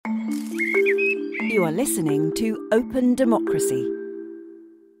You are listening to Open Democracy.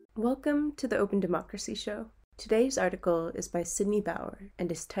 Welcome to the Open Democracy Show. Today's article is by Sydney Bauer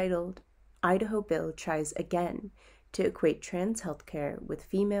and is titled, Idaho Bill Tries Again to Equate Trans Healthcare with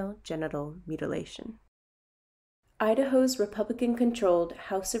Female Genital Mutilation. Idaho's Republican-controlled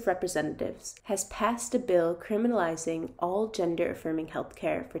House of Representatives has passed a bill criminalizing all gender-affirming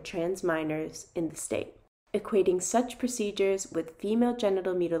healthcare for trans minors in the state, equating such procedures with female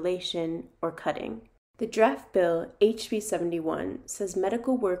genital mutilation or cutting. The draft bill, HB 71, says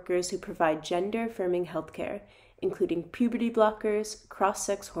medical workers who provide gender-affirming healthcare, including puberty blockers,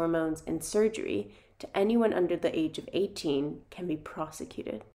 cross-sex hormones, and surgery, to anyone under the age of 18, can be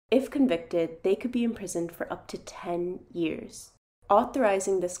prosecuted. If convicted, they could be imprisoned for up to 10 years.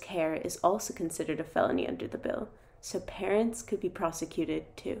 Authorizing this care is also considered a felony under the bill, so parents could be prosecuted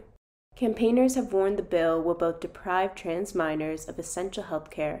too. Campaigners have warned the bill will both deprive trans minors of essential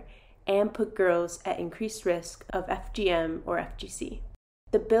health care and put girls at increased risk of FGM or FGC.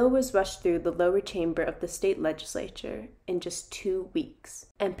 The bill was rushed through the lower chamber of the state legislature in just 2 weeks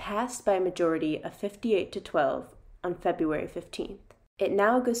and passed by a majority of 58 to 12 on February 15th. It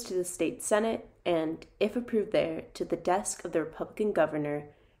now goes to the state Senate and, if approved there, to the desk of the Republican governor,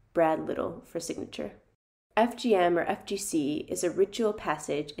 Brad Little, for signature. FGM or FGC is a ritual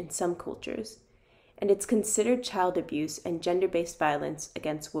passage in some cultures, and it's considered child abuse and gender-based violence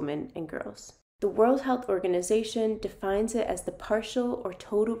against women and girls. The World Health Organization defines it as the partial or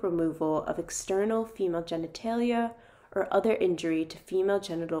total removal of external female genitalia or other injury to female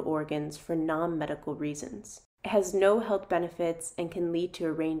genital organs for non-medical reasons. It has no health benefits and can lead to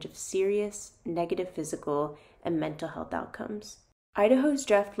a range of serious, negative physical and mental health outcomes. Idaho's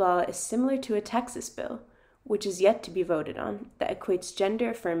draft law is similar to a Texas bill, which is yet to be voted on, that equates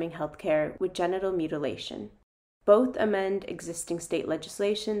gender-affirming healthcare with genital mutilation. Both amend existing state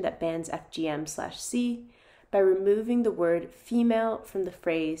legislation that bans FGM/C by removing the word female from the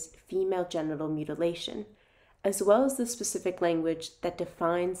phrase female genital mutilation, as well as the specific language that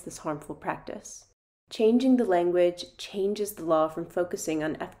defines this harmful practice. Changing the language changes the law from focusing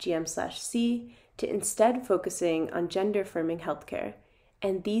on FGM/C to instead focusing on gender-affirming healthcare,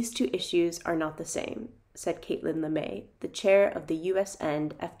 and these two issues are not the same, said Caitlin LeMay, the chair of the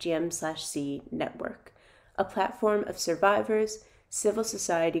U.S.End FGM/C Network, a platform of survivors, civil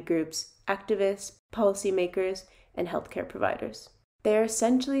society groups, activists, policymakers, and healthcare providers. They are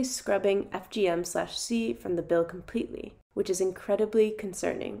essentially scrubbing FGM/C from the bill completely, which is incredibly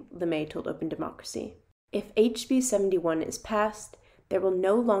concerning, LeMay told Open Democracy. If HB 71 is passed, there will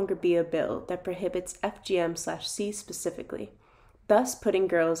no longer be a bill that prohibits FGM/C specifically, thus putting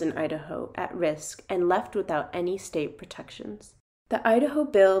girls in Idaho at risk and left without any state protections. The Idaho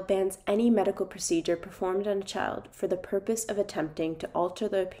bill bans any medical procedure performed on a child for the purpose of attempting to alter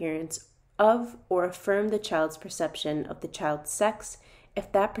the appearance of or affirm the child's perception of the child's sex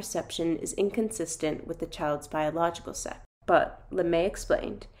if that perception is inconsistent with the child's biological sex. But, LeMay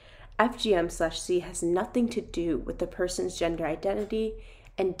explained, FGM/C has nothing to do with the person's gender identity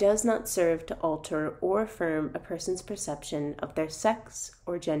and does not serve to alter or affirm a person's perception of their sex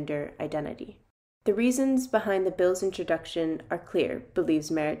or gender identity. The reasons behind the bill's introduction are clear,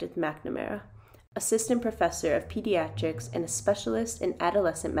 believes Meredith McNamara, assistant professor of pediatrics and a specialist in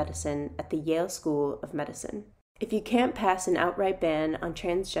adolescent medicine at the Yale School of Medicine. If you can't pass an outright ban on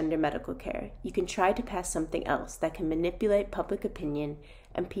transgender medical care, you can try to pass something else that can manipulate public opinion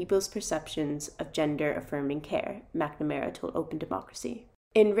and people's perceptions of gender-affirming care, McNamara told Open Democracy.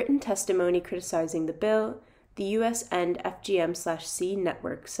 In written testimony criticizing the bill, the U.S.End FGM/C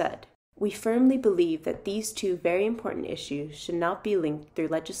Network said, "We firmly believe that these two very important issues should not be linked through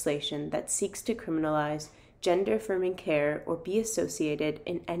legislation that seeks to criminalize gender-affirming care or be associated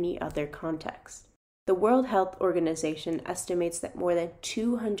in any other context." The World Health Organization estimates that more than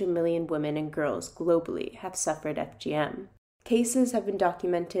 200 million women and girls globally have suffered FGM. Cases have been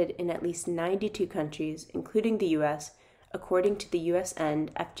documented in at least 92 countries, including the U.S., according to the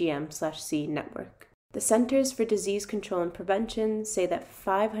U.S.End FGM/C Network. The Centers for Disease Control and Prevention say that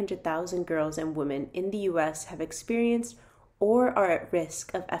 500,000 girls and women in the U.S. have experienced or are at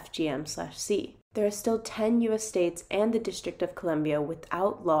risk of FGM/C. There are still 10 U.S. states and the District of Columbia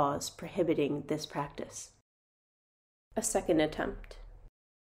without laws prohibiting this practice. A second attempt.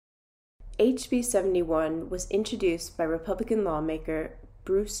 HB 71 was introduced by Republican lawmaker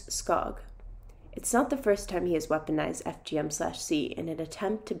Bruce Skog. It's not the first time he has weaponized FGM/C in an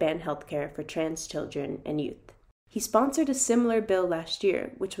attempt to ban healthcare for trans children and youth. He sponsored a similar bill last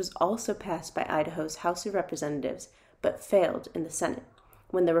year, which was also passed by Idaho's House of Representatives, but failed in the Senate,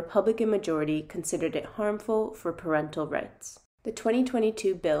 when the Republican majority considered it harmful for parental rights. The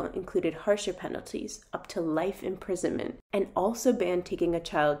 2022 bill included harsher penalties, up to life imprisonment, and also banned taking a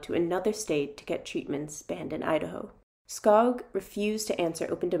child to another state to get treatments banned in Idaho. Skog refused to answer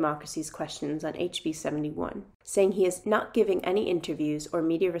Open Democracy's questions on HB 71, saying he is not giving any interviews or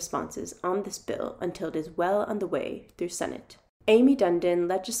media responses on this bill until it is well on the way through Senate. Amy Dundon,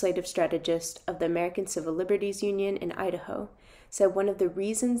 legislative strategist of the American Civil Liberties Union in Idaho, said one of the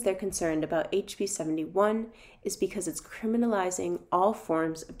reasons they're concerned about HB 71 is because it's criminalizing all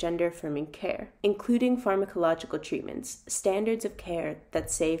forms of gender-affirming care, including pharmacological treatments, standards of care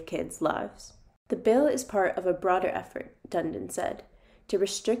that save kids' lives. The bill is part of a broader effort, Dundon said, to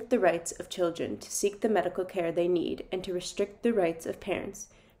restrict the rights of children to seek the medical care they need and to restrict the rights of parents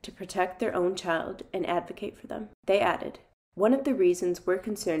to protect their own child and advocate for them. They added, "One of the reasons we're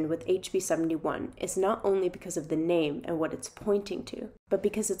concerned with HB 71 is not only because of the name and what it's pointing to, but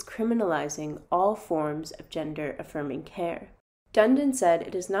because it's criminalizing all forms of gender-affirming care." Dundon said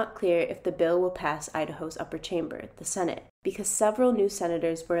it is not clear if the bill will pass Idaho's upper chamber, the Senate, because several new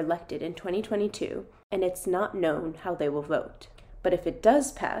senators were elected in 2022, and it's not known how they will vote. But if it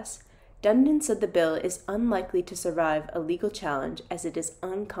does pass, Dundon said the bill is unlikely to survive a legal challenge as it is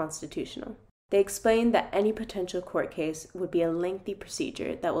unconstitutional. They explained that any potential court case would be a lengthy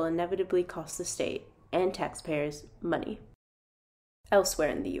procedure that will inevitably cost the state and taxpayers money. Elsewhere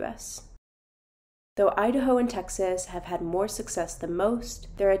in the U.S. Though Idaho and Texas have had more success than most,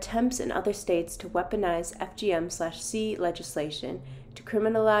 there are attempts in other states to weaponize FGM/C legislation to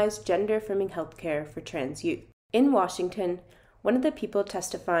criminalize gender-affirming healthcare for trans youth. In Washington, one of the people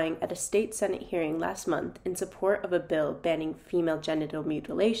testifying at a state Senate hearing last month in support of a bill banning female genital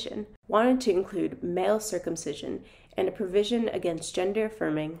mutilation wanted to include male circumcision and a provision against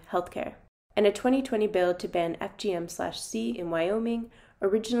gender-affirming healthcare. And a 2020 bill to ban FGM/C in Wyoming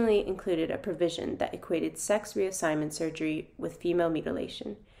originally included a provision that equated sex reassignment surgery with female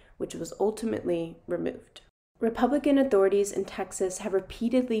mutilation, which was ultimately removed. Republican authorities in Texas have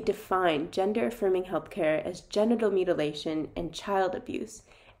repeatedly defined gender-affirming healthcare as genital mutilation and child abuse,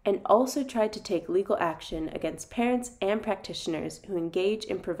 and also tried to take legal action against parents and practitioners who engage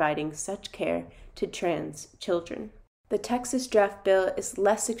in providing such care to trans children. The Texas draft bill is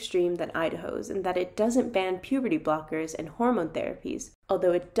less extreme than Idaho's in that it doesn't ban puberty blockers and hormone therapies,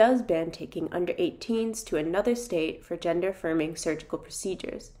 although it does ban taking under 18s to another state for gender-affirming surgical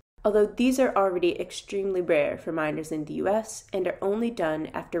procedures, although these are already extremely rare for minors in the U.S. and are only done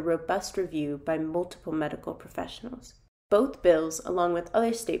after robust review by multiple medical professionals. Both bills, along with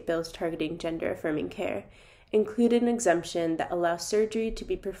other state bills targeting gender-affirming care, include an exemption that allows surgery to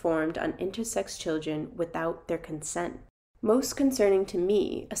be performed on intersex children without their consent. Most concerning to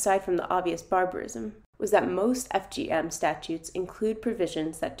me, aside from the obvious barbarism, was that most FGM statutes include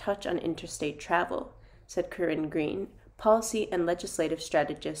provisions that touch on interstate travel, said Corinne Green, policy and legislative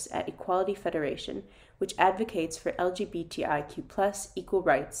strategist at Equality Federation, which advocates for LGBTIQ+ equal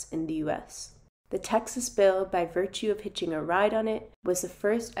rights in the U.S. The Texas bill, by virtue of hitching a ride on it, was the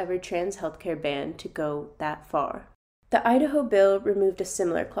first ever trans healthcare ban to go that far. The Idaho bill removed a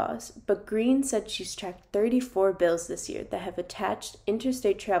similar clause, but Green said she's tracked 34 bills this year that have attached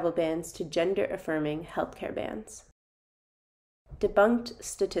interstate travel bans to gender-affirming healthcare bans. Debunked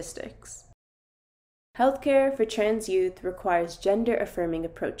statistics. Healthcare for trans youth requires gender-affirming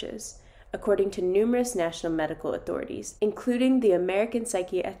approaches, according to numerous national medical authorities, including the American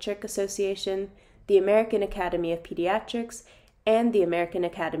Psychiatric Association, the American Academy of Pediatrics, and the American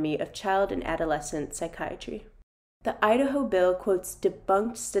Academy of Child and Adolescent Psychiatry. The Idaho bill quotes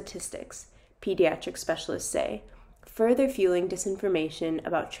debunked statistics, pediatric specialists say, further fueling disinformation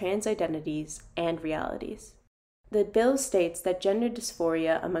about trans identities and realities. The bill states that gender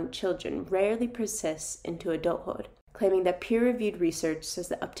dysphoria among children rarely persists into adulthood, claiming that peer-reviewed research says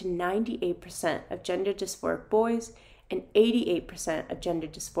that up to 98% of gender dysphoric boys and 88% of gender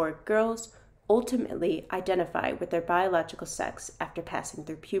dysphoric girls ultimately identify with their biological sex after passing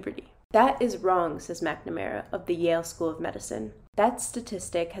through puberty. That is wrong, says McNamara of the Yale School of Medicine. That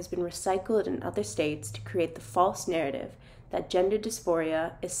statistic has been recycled in other states to create the false narrative that gender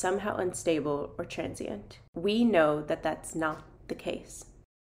dysphoria is somehow unstable or transient. We know that that's not the case.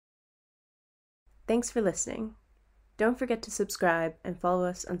 Thanks for listening. Don't forget to subscribe and follow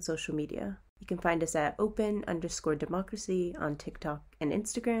us on social media. You can find us at open_democracy on TikTok and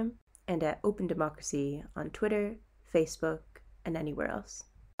Instagram, and at openDemocracy on Twitter, Facebook, and anywhere else.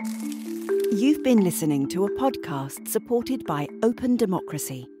 You've been listening to a podcast supported by Open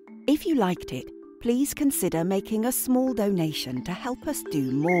Democracy. If you liked it, please consider making a small donation to help us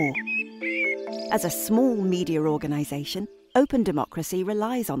do more. As a small media organisation, Open Democracy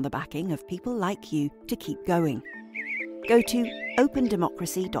relies on the backing of people like you to keep going. Go to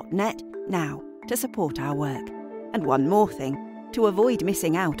openDemocracy.net now to support our work. And one more thing, to avoid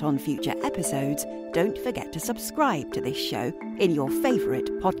missing out on future episodes, don't forget to subscribe to this show in your favourite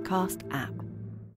podcast app.